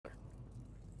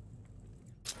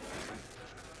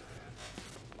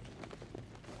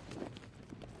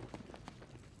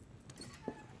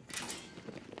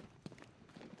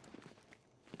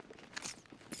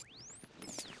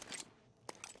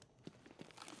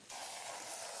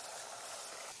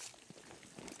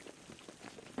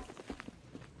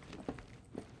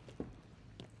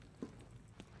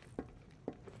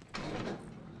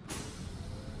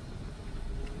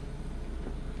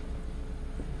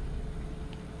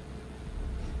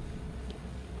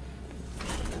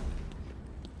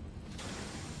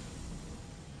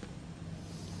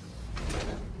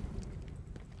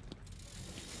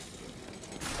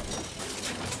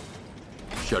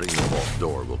Shutting the vault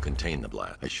door will contain the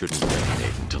blast. I shouldn't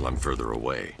detonate until I'm further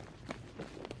away.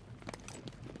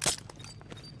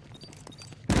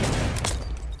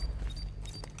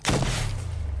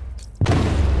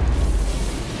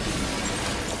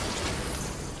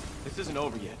 This isn't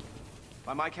over yet.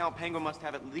 By my count, Penguin must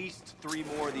have at least 3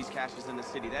 more of these caches in the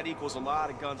city. That equals a lot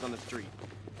of guns on the street.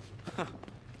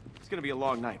 It's gonna be a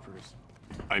long night, Bruce.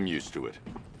 I'm used to it.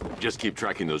 Just keep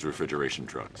tracking those refrigeration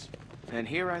trucks. And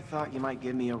here I thought you might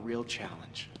give me a real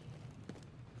challenge.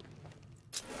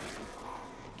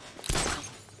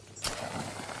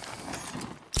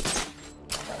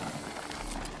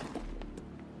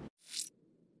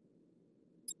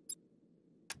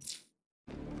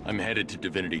 I'm headed to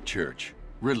Divinity Church.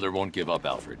 Riddler won't give up,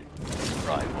 Alfred.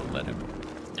 Pride won't let him.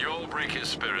 You'll break his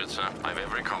spirit, sir. I've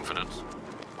every confidence.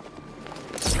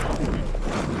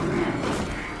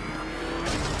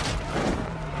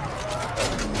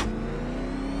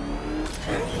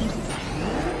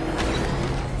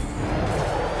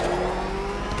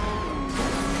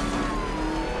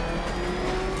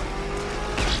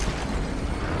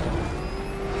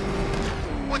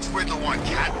 What's Riddler want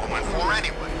Catwoman for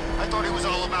anyway? I thought he was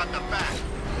all about the bat.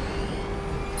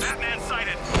 Batman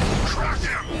sighted! Crush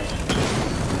him!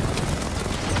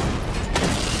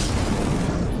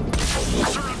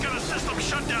 Sir, I've got a system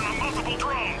shut down on multiple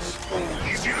drones.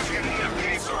 He's using an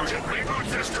EMP, Sergeant. Reboot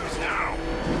systems now!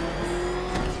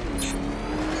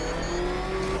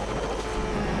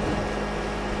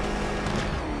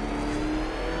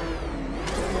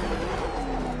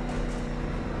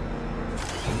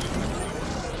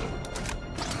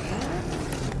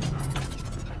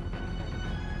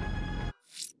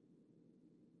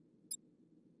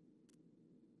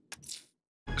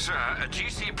 Sir, a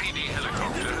GCPD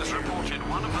helicopter has reported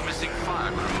one of the missing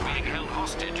fire crew being held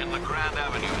hostage in the Grand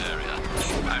Avenue area.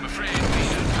 I'm afraid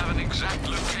we don't have an exact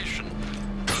location.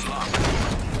 Good luck.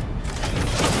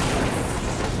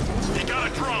 He got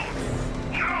a drone!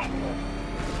 No!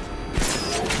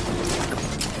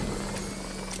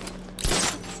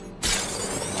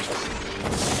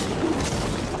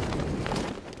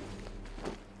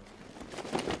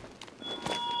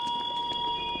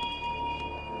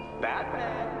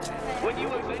 When you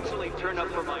eventually turn up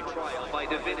for my trial by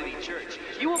Divinity Church,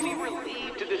 you will be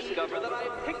relieved to discover that I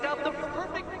have picked out the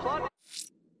perfect plot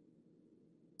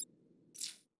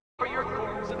for your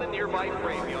corpse in the nearby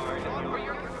graveyard.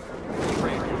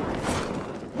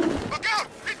 Look out!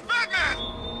 It's Batman!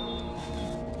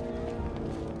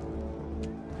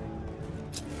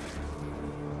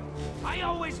 I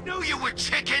always knew you were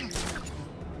chicken!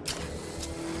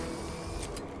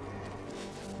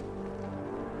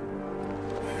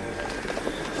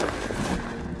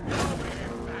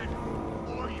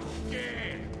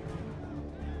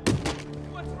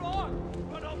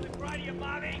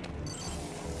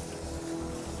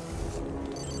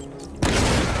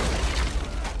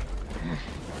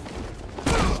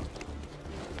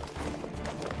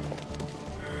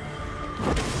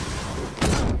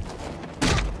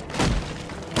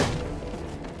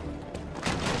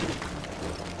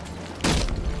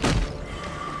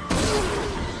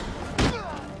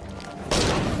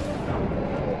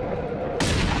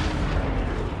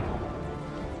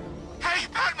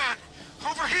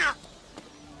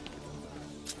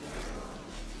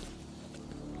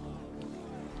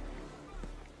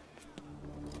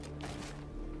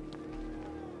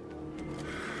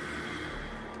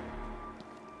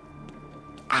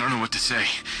 I don't know what to say.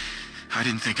 I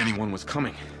didn't think anyone was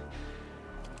coming.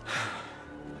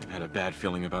 I've had a bad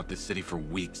feeling about this city for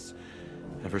weeks.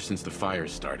 Ever since the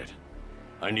fires started.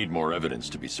 I need more evidence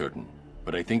to be certain,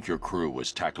 but I think your crew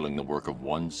was tackling the work of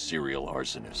one serial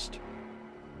arsonist.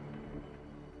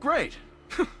 Great!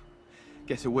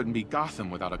 Guess it wouldn't be Gotham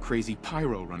without a crazy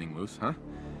pyro running loose, huh?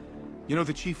 You know,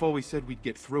 the chief always said we'd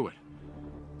get through it.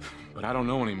 But I don't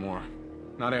know anymore.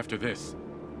 Not after this.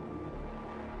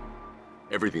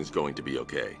 Everything's going to be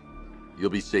okay. You'll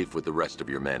be safe with the rest of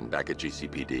your men back at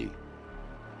GCPD.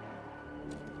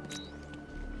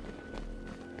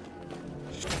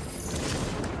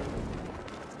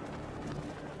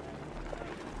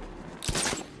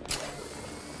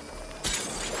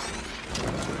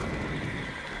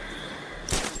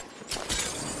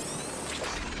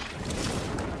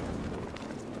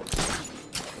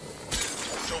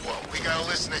 So what, we gotta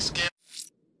listen to scam?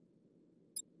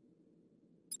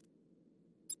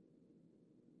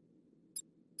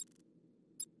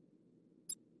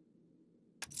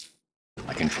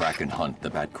 I can track and hunt the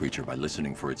bat creature by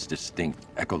listening for its distinct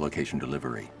echolocation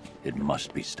delivery. It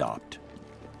must be stopped.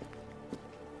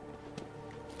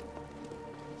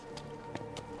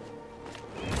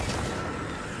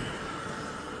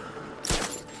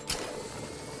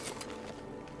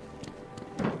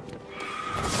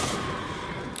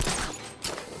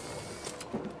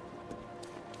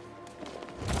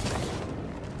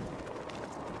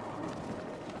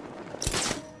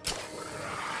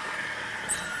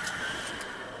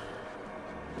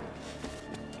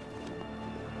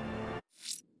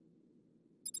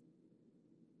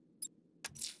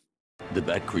 The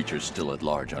bat creature's still at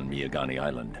large on Miyagani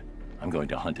Island. I'm going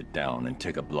to hunt it down and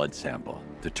take a blood sample,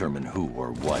 determine who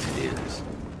or what it is.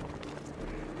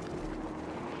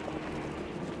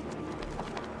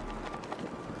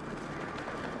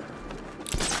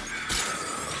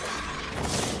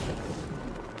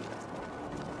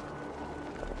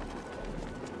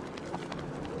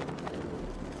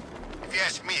 If you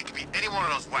ask me, it could be any one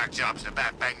of those whack jobs the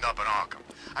Bat banged up in Arkham.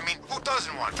 I mean, who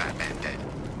doesn't want Batman dead?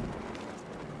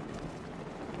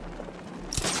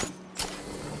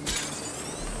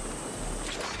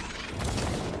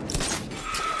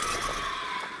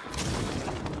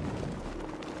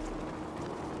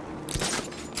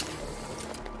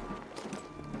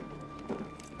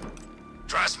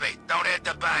 Trust me, don't hit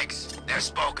the banks. They're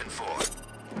spoken for.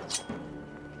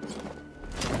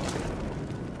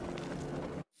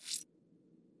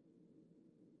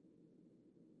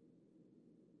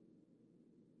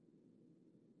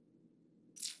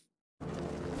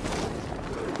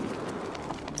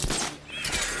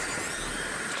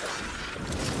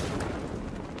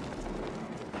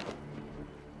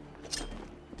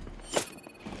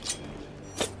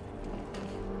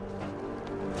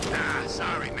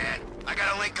 Sorry, man. I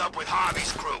gotta link up with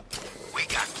Harvey's crew. We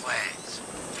got plans.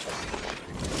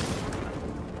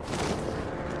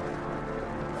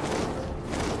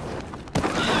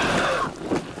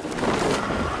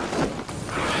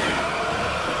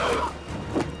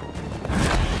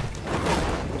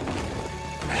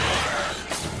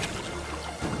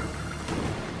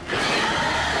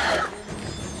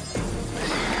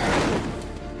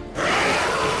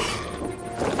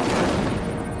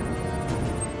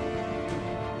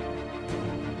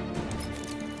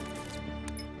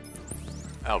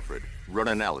 Alfred, run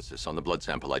analysis on the blood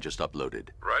sample I just uploaded.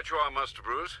 Right you are, Master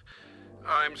Bruce.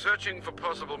 I'm searching for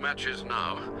possible matches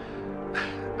now.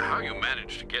 How you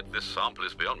managed to get this sample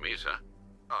is beyond me, sir.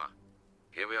 Ah,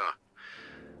 here we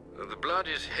are. The blood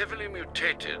is heavily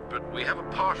mutated, but we have a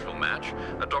partial match,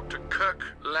 a Dr. Kirk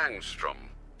Langstrom.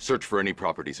 Search for any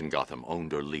properties in Gotham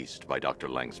owned or leased by Dr.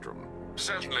 Langstrom.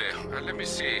 Certainly. Let me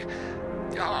see.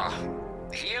 Ah,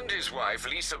 he and his wife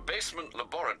lease a basement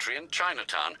laboratory in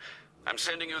Chinatown. I'm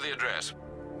sending you the address.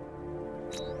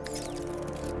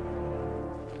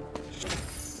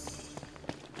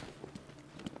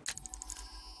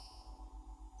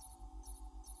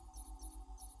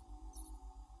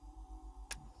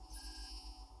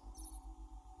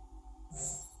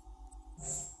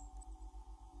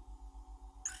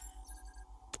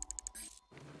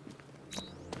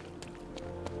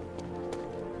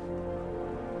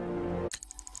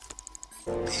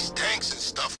 These tanks and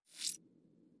stuff.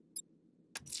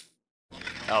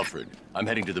 Alfred, I'm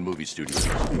heading to the movie studio.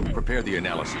 Prepare the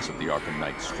analysis of the Arkham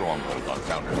Knight stronghold on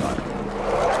Founders Island.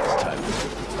 It's time to put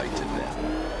the fight to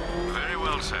them. Very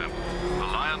well, sir. The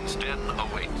Lion's Den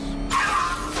awaits.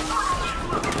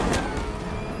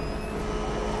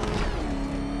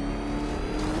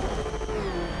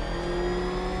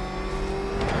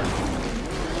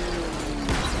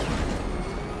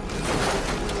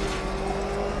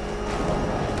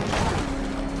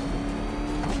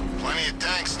 Plenty of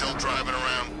tanks still driving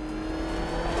around.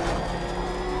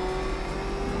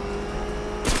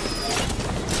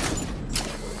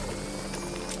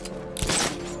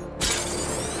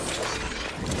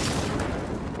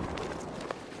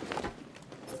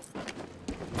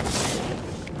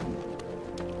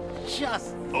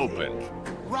 Just Open.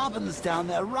 Robin's down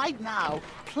there right now,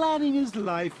 planning his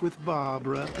life with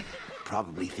Barbara.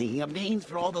 Probably thinking of names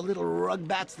for all the little rug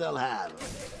bats they'll have.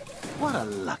 What a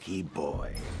lucky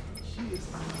boy. She is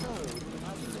so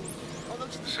lovely. Although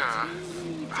she's Sir,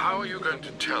 how are you going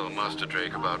to tell Master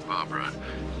Drake about Barbara?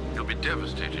 He'll be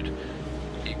devastated.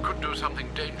 He could do something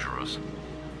dangerous.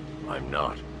 I'm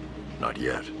not. Not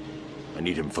yet. I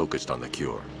need him focused on the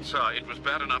cure. Sir, it was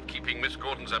bad enough keeping Miss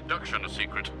Gordon's abduction a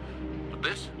secret. But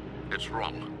this, it's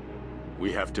wrong.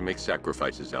 We have to make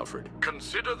sacrifices, Alfred.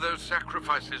 Consider those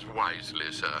sacrifices wisely,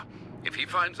 sir. If he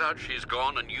finds out she's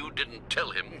gone and you didn't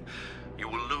tell him, you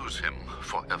will lose him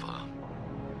forever.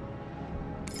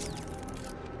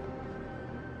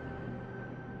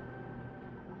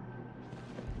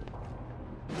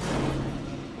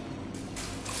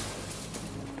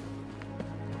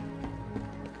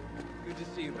 Good to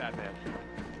see you, Batman.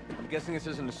 I'm guessing this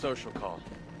isn't a social call.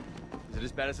 Is it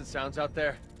as bad as it sounds out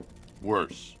there?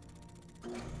 Worse.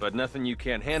 But nothing you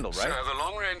can't handle, right? Sir, the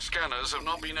long-range scanners have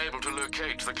not been able to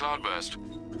locate the cloudburst.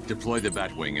 Deploy the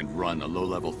Batwing and run a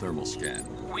low-level thermal scan.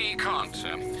 We can't,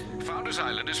 sir. Founders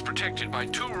Island is protected by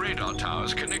 2 radar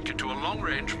towers connected to a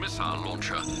long-range missile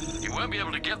launcher. You won't be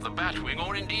able to get the Batwing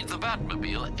or indeed the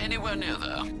Batmobile anywhere near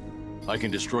there. I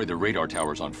can destroy the radar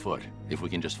towers on foot, if we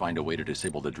can just find a way to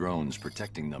disable the drones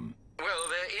protecting them. Well,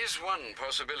 there is one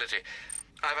possibility.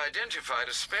 I've identified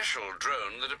a special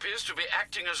drone that appears to be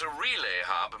acting as a relay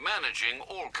hub managing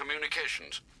all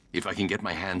communications. If I can get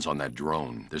my hands on that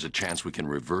drone, there's a chance we can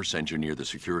reverse engineer the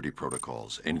security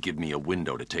protocols and give me a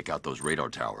window to take out those radar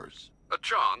towers. A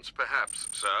chance, perhaps,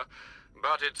 sir.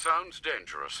 But it sounds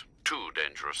dangerous. Too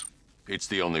dangerous. It's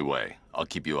the only way. I'll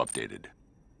keep you updated.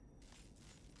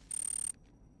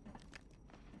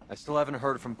 I still haven't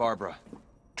heard from Barbara.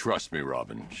 Trust me,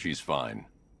 Robin. She's fine.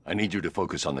 I need you to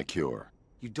focus on the cure.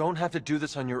 You don't have to do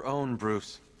this on your own,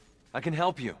 Bruce. I can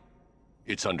help you.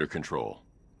 It's under control.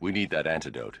 We need that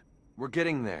antidote. We're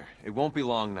getting there. It won't be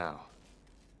long now.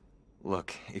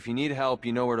 Look, if you need help,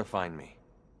 you know where to find me.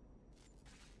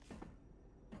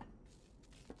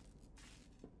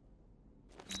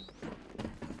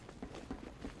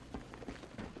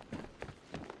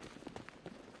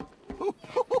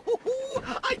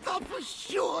 I thought for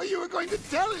sure you were going to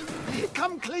tell him.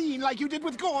 Come clean like you did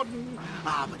with Gordon.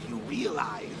 Ah, but you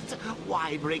realized.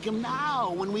 Why break him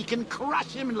now when we can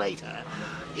crush him later?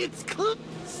 It's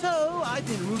So, I've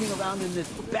been rooting around in this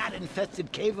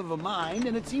bat-infested cave of a mind,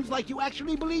 and it seems like you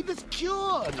actually believe this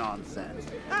cure nonsense.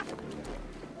 Huh?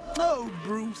 Oh,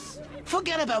 Bruce.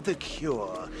 Forget about the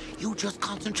cure. You just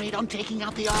concentrate on taking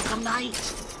out the Arkham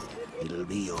Knight. It'll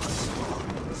be your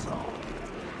swan song.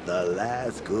 The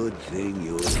last good thing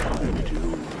you'll ever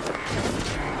do.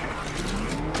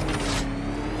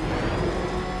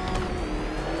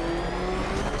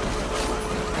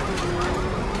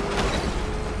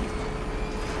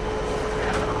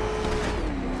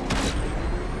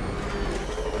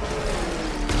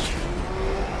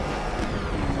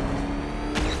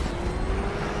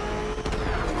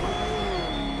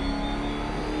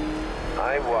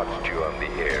 I watched you on the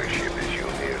airship as you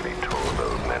nearly tore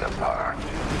those men apart.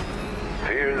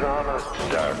 Fears on us,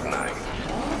 Dark Knight.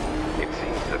 It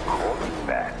seems the cornered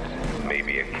bat may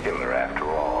be a killer after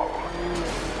all.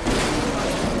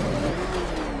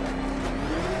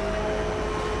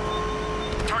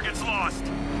 Target's lost.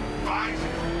 Fight!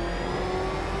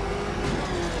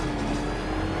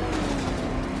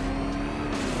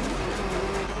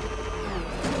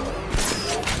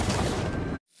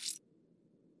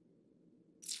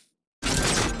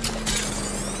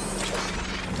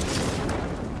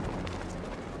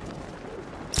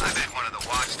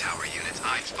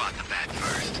 Spot the bat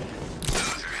first.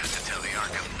 Loser has to tell the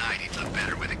Arkham Knight he'd look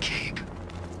better with a cape.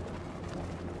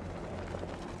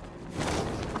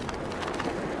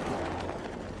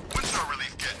 When's our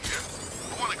relief getting here?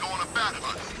 I want to go on a bat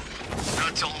hunt.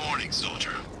 Not till morning,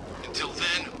 soldier. Until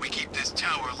then, we keep this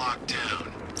tower locked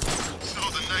down. So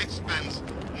the Knight spends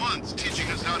months teaching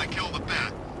us how to kill the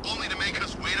bat, only to make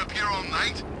us wait up here all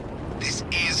night? This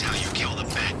is how you kill the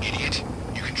bat, idiot.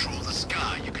 You control the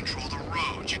sky, you control the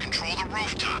roads, you control the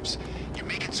rooftops. You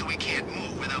make it so he can't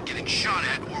move without getting shot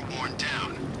at or worn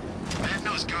down. Bat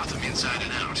knows Gotham inside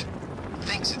and out.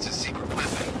 Thinks it's a secret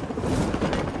weapon.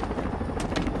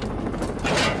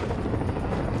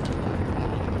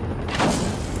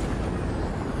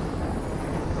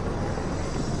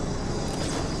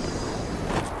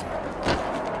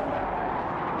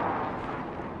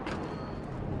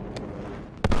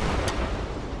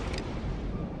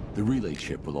 The relay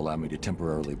chip will allow me to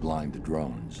temporarily blind the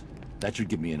drones. That should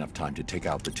give me enough time to take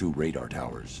out the 2 radar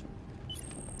towers.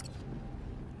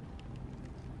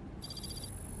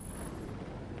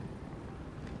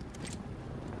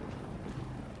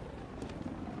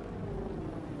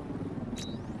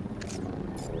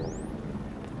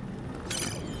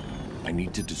 I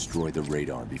need to destroy the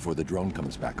radar before the drone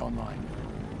comes back online.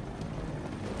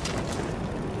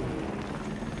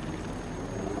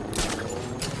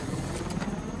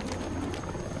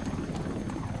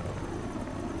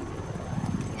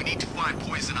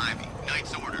 Poison Ivy,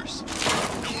 Knight's orders.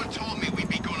 No one told me we'd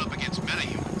be going up against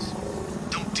metahumans.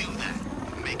 Don't do that.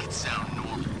 Make it sound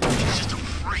normal. He's just a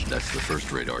freak. That's the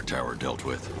first radar tower dealt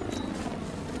with.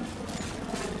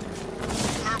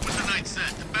 Heard what the Knight said.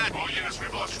 The bat... All units,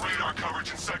 we've lost radar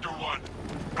coverage in Sector 1.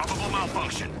 Probable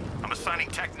malfunction. I'm assigning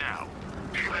tech now.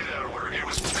 Relay that order. It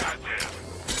was Batman.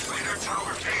 Radar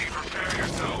tower cave. Prepare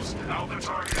yourselves. Alpha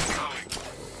target is coming.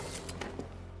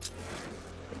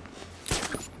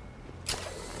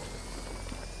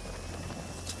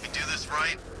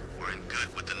 Right? We're in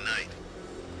good with the Knight.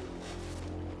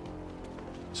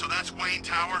 So that's Wayne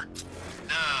Tower?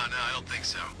 No, I don't think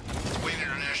so. It's Wayne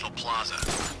International Plaza.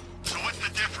 So what's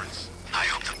the difference? I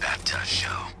hope the bat does show.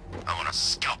 I want to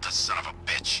scalp the son of a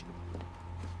bitch.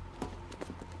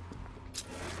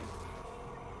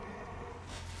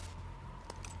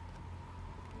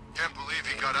 Can't believe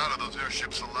he got out out of those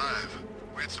airships alive.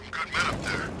 We had some good men up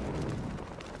there.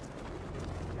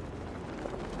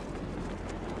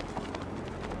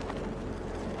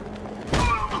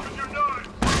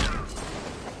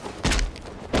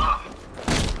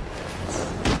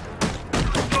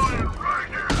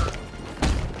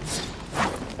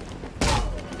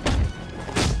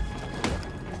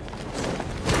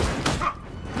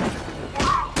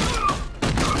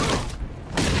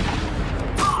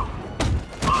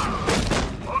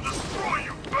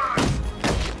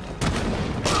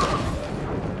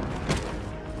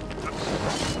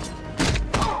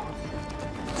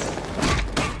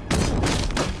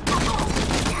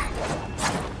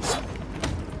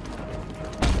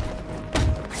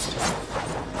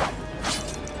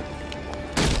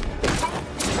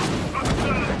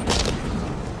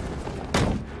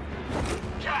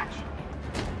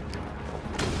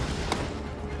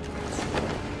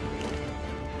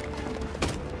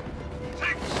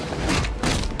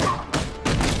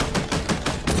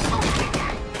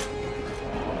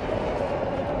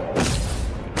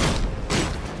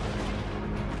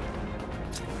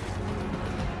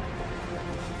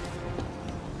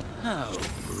 Oh,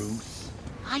 Bruce.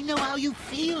 I know how you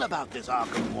feel about this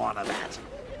Arkham Wannabat.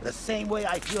 The same way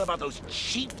I feel about those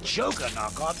cheap Joker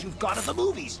knockoffs you've got at the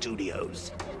movie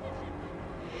studios.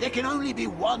 There can only be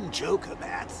one Joker,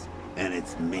 Bats, and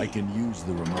it's me. I can use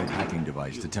the remote hacking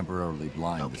device to temporarily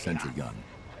blind the sentry gun.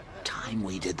 Time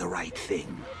we did the right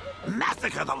thing.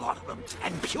 Massacre the lot of them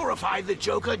and purify the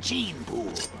Joker gene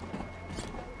pool.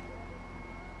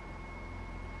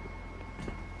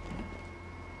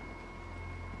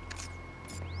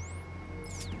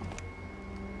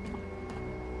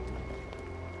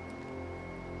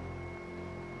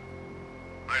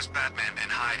 Where's Batman been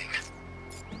hiding?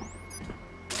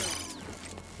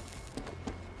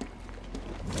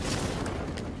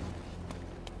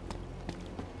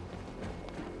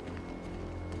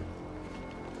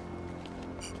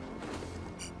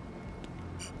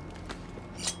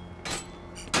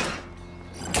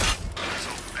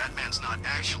 So Batman's not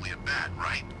actually a bat,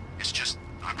 right? It's just,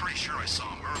 I'm pretty sure I saw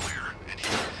him earlier, and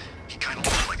he kind of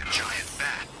looked like a giant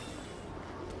bat.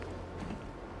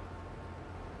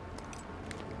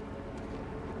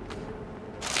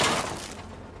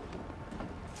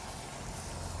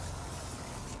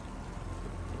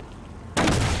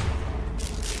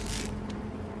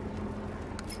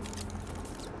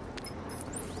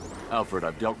 Alfred,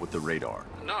 I've dealt with the radar.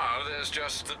 Now there's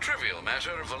just the trivial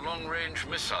matter of a long-range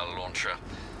missile launcher.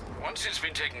 Once it's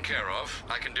been taken care of,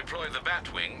 I can deploy the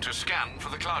Batwing to scan for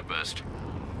the cloudburst.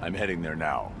 I'm heading there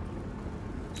now.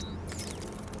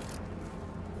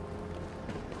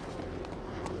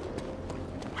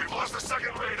 We've lost the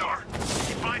second radar.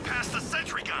 He bypassed the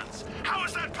sentry guns. How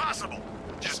is that possible?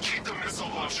 Just keep the missile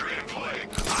launcher in play.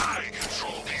 I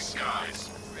control these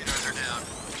skies. Radars are down.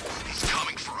 He's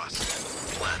coming for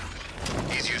us. Let him.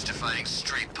 He's used to fighting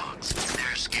street punks.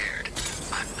 They're scared.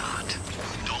 I'm not.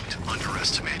 Don't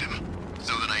underestimate him.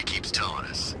 So the Knight keeps telling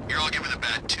us, you're all giving the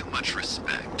Bat too much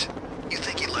respect. You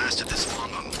think he lasted this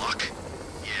long on luck?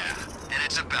 Yeah, and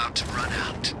it's about to run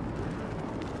out.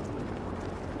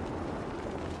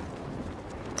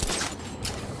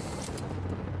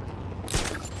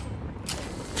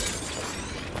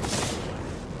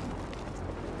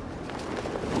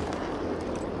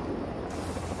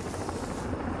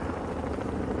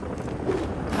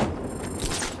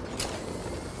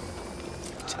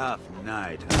 Tough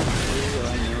night. Oh,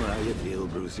 I know how you feel,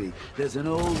 Brucey. There's an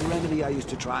old remedy I used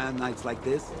to try on nights like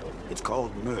this. It's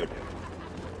called murder.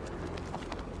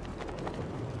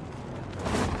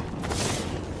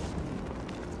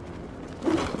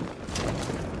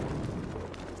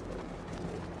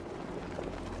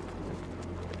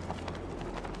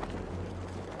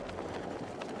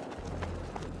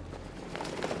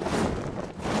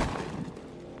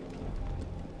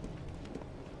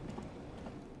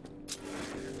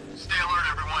 Stay alert,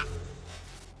 everyone.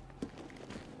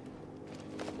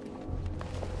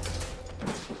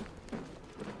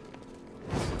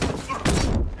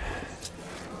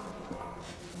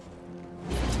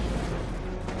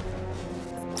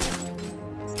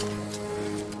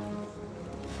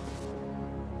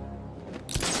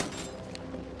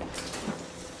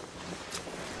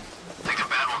 Think the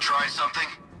Bat will try something?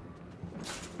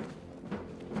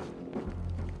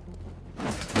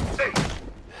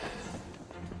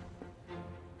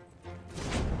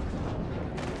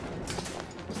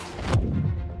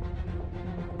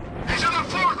 He's in the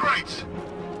floor crates!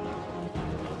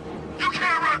 You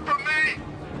can't run from me!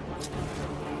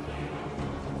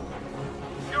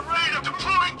 You're ready to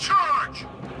deploy charge!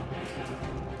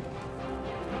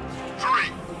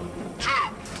 3, 2,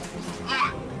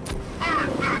 1.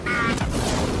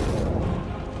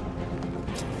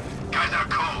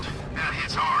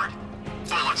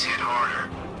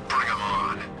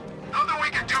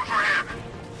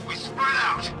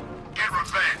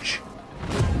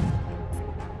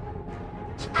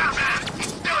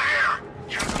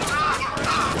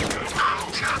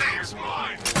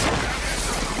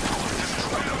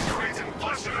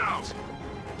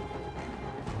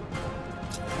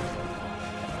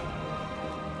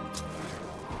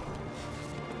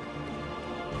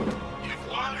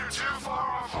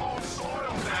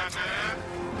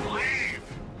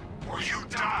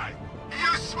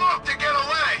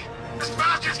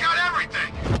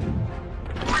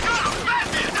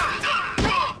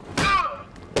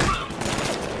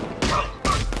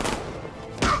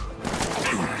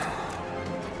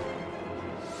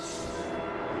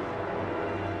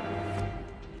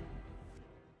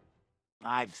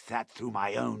 sat through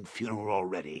my own funeral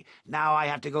already. Now I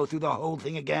have to go through the whole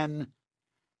thing again?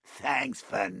 Thanks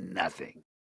for nothing.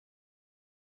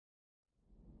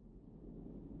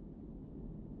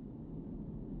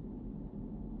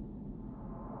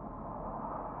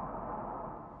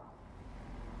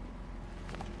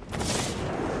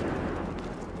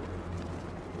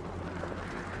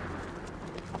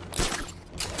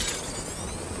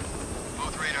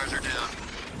 Both radars are down.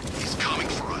 He's coming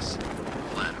for us.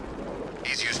 Let him.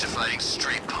 He's used to fighting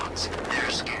straight punks.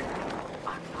 They're scared.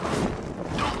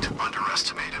 Don't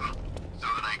underestimate him. So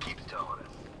the Knight keeps telling us.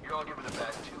 You're all giving the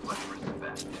bat too much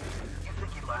respect. You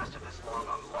think he lasted this long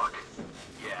on luck?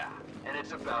 Yeah, and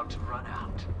it's about to run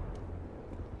out.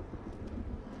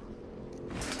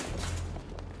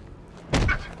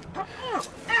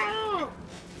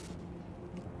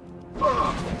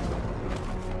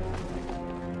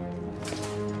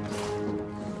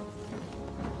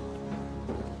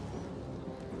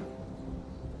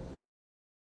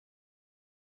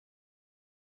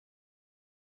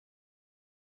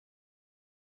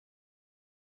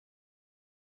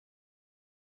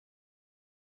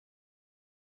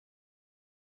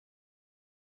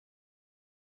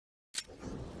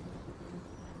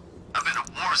 I bet a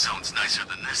war zone's nicer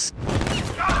than this.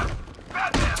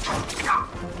 Batman!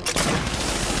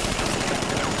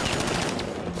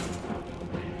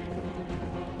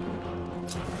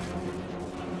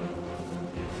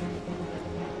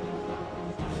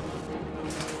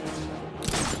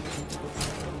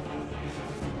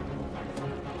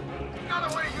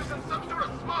 Got away using some sort of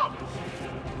smoke!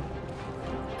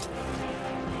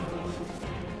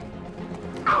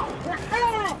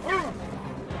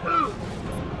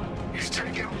 He's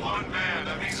taking one man,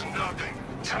 that means nothing.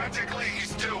 Tactically, he's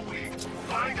still weak.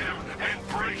 Find him and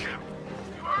break him.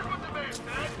 You heard what the man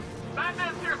said?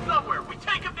 Batman's here somewhere. We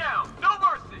take him down. No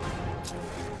mercy.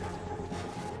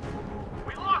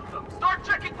 We lost him. Start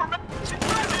checking for It's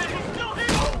Batman. He's still here.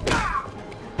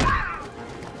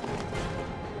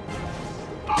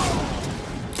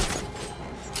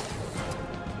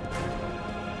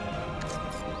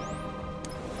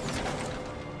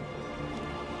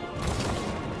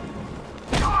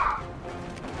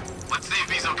 Let's see if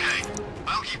he's okay.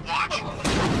 I'll keep watch.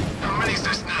 How many's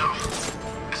this now?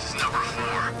 This is number 4.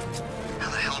 How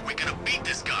the hell are we gonna beat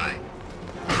this guy?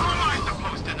 How am I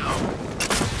supposed to know?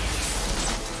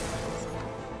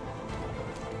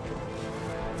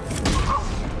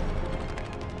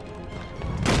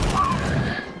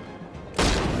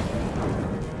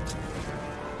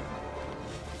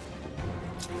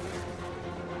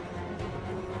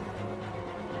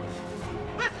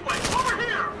 This way. Over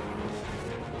here.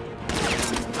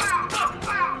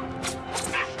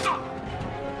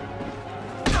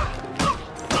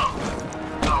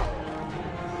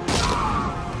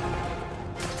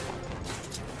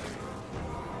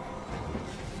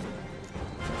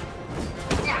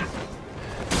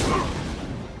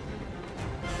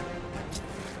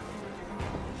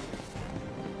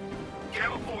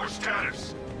 Gamma 4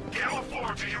 status. Gamma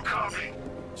 4, do you copy?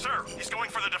 Sir, he's going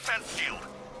for the defense shield.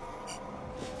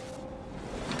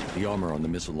 The armor on the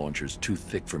missile launcher's too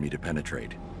thick for me to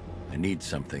penetrate. I need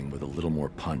something with a little more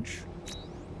punch.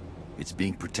 It's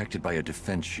being protected by a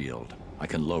defense shield. I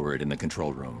can lower it in the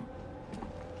control room.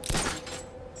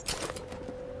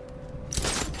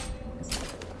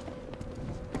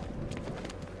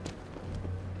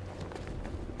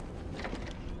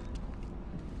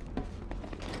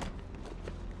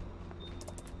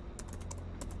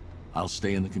 I'll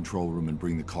stay in the control room and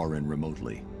bring the car in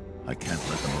remotely. I can't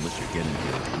let the militia get in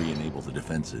here to re-enable the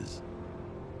defenses.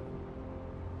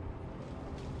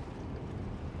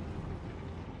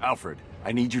 Alfred,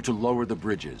 I need you to lower the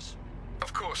bridges.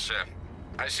 Of course, sir.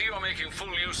 I see you're making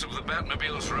full use of the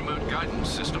Batmobile's remote guidance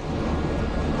system.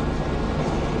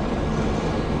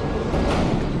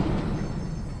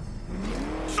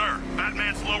 Sir,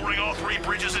 Batman's lowering all 3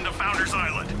 bridges into Founders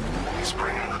Island. He's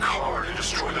bringing the car to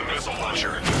destroy the missile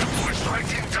launcher. Deploy strike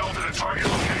team Delta to target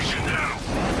location now.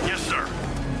 Yes, sir.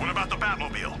 What about the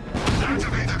Batmobile?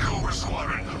 Activate the Cobra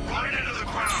Squadron. Right into the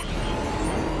ground.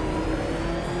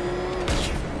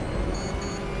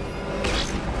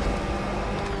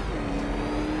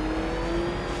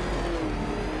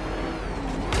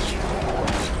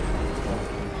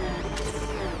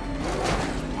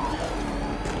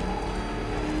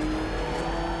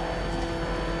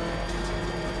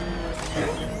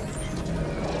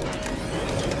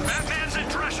 Batman's in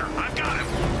pressure. I've got him.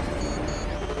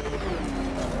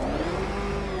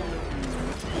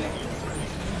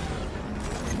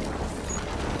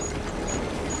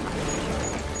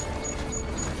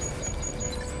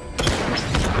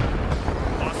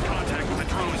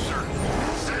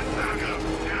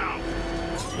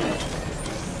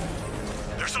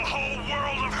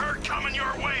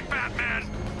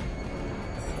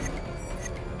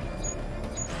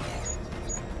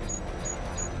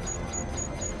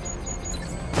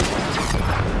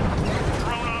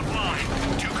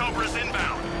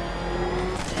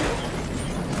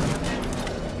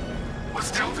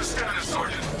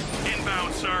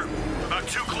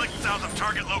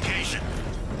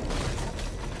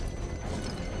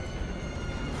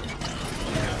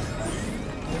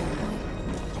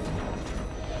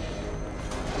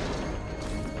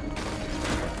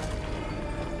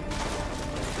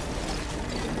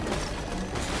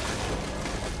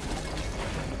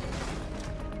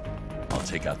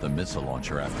 take out the missile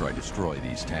launcher after I destroy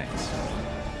these tanks.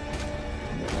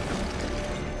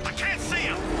 I can't see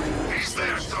him! He's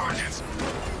there, Sergeant!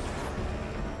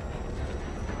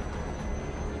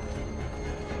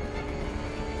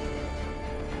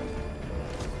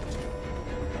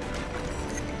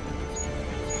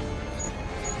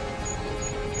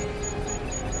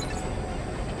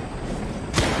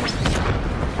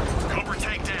 Cobra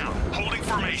takedown. Holding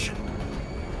formation.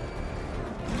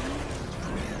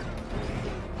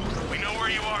 We know where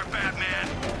you are, Batman.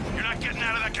 You're not getting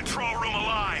out of that control room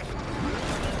alive.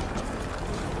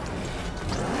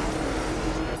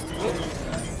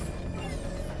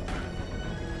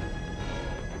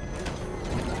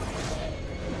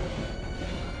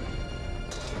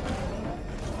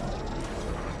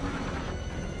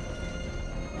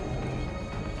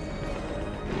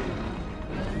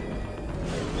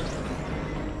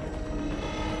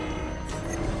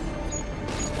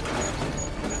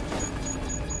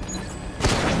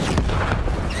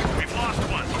 We've lost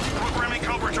one. Programming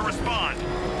Cobra to respond.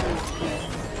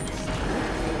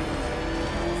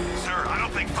 Sir, I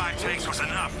don't think 5 tanks was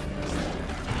enough.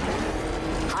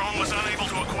 Drone was unable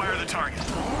to acquire the target.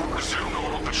 Resume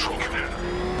normal patrol,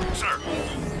 Commander. Sir.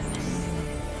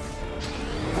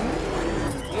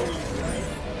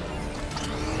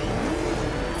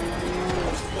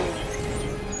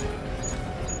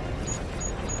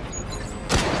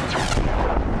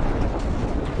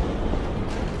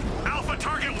 Alpha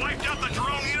target wiped out the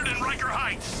drone unit in Riker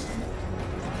Heights.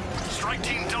 Strike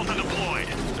Team Delta deployed.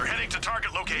 They're heading to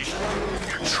target location.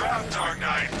 You're trapped, Dark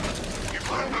Knight. You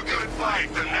put up a good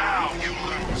fight, then now you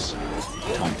lose.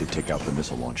 Time to take out the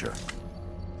missile launcher.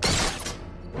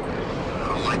 I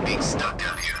don't like being stuck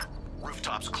down here.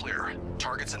 Rooftops clear.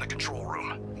 Target's in the control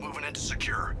room. Moving into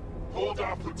secure. Hold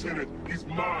off, Lieutenant. He's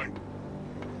mine.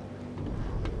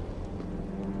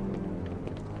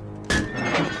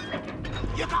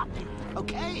 You got me.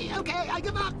 Okay, I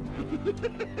give up.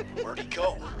 Where'd he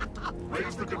go?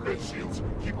 Raise the defense shields.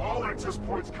 Keep all access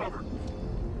points covered.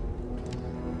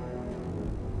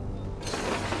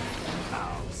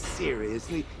 Oh,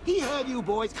 seriously? He heard you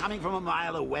boys coming from a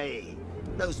mile away.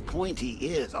 Those pointy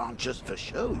ears aren't just for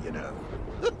show, you know.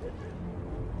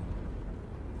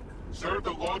 Sir,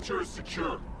 the launcher is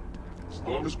secure. As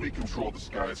long as we control the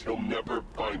skies, he'll never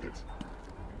find it.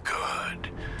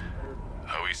 Good.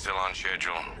 Are we still on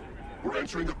schedule? We're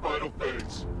entering the final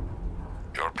phase.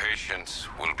 Your patience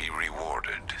will be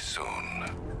rewarded soon.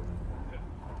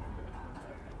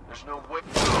 There's no way.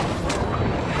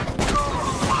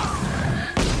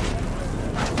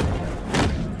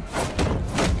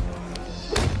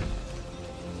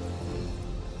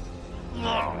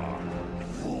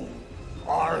 Who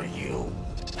are you?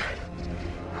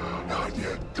 Not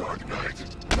yet, Dark Knight.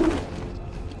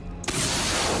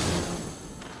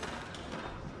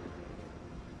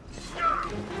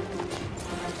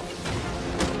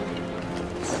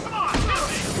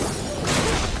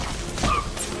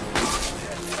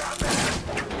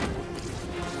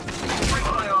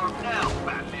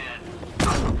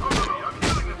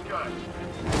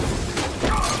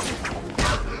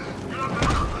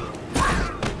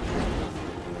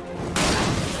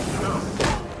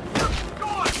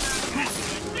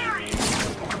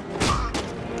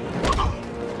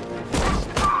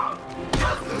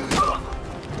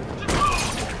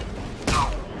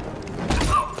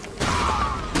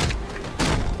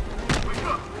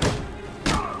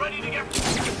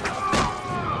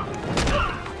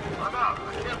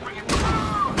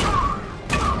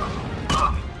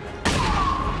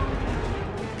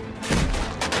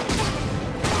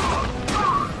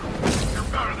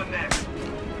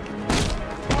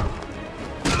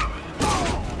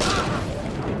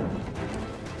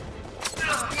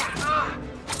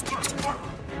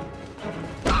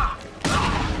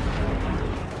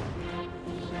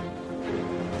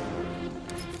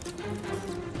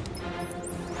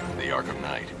 Arkham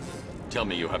Knight. Tell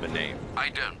me you have a name. I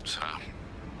don't, sir.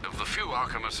 Of the few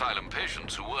Arkham Asylum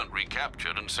patients who weren't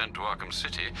recaptured and sent to Arkham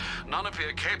City, none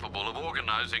appear capable of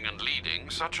organizing and leading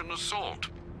such an assault.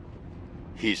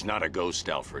 He's not a ghost,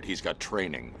 Alfred. He's got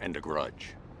training and a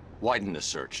grudge. Widen the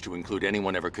search to include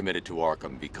anyone ever committed to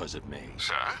Arkham because of me.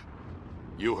 Sir?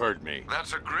 You heard me.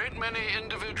 That's a great many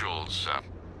individuals, sir.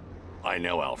 I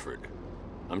know, Alfred.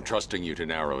 I'm trusting you to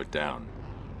narrow it down.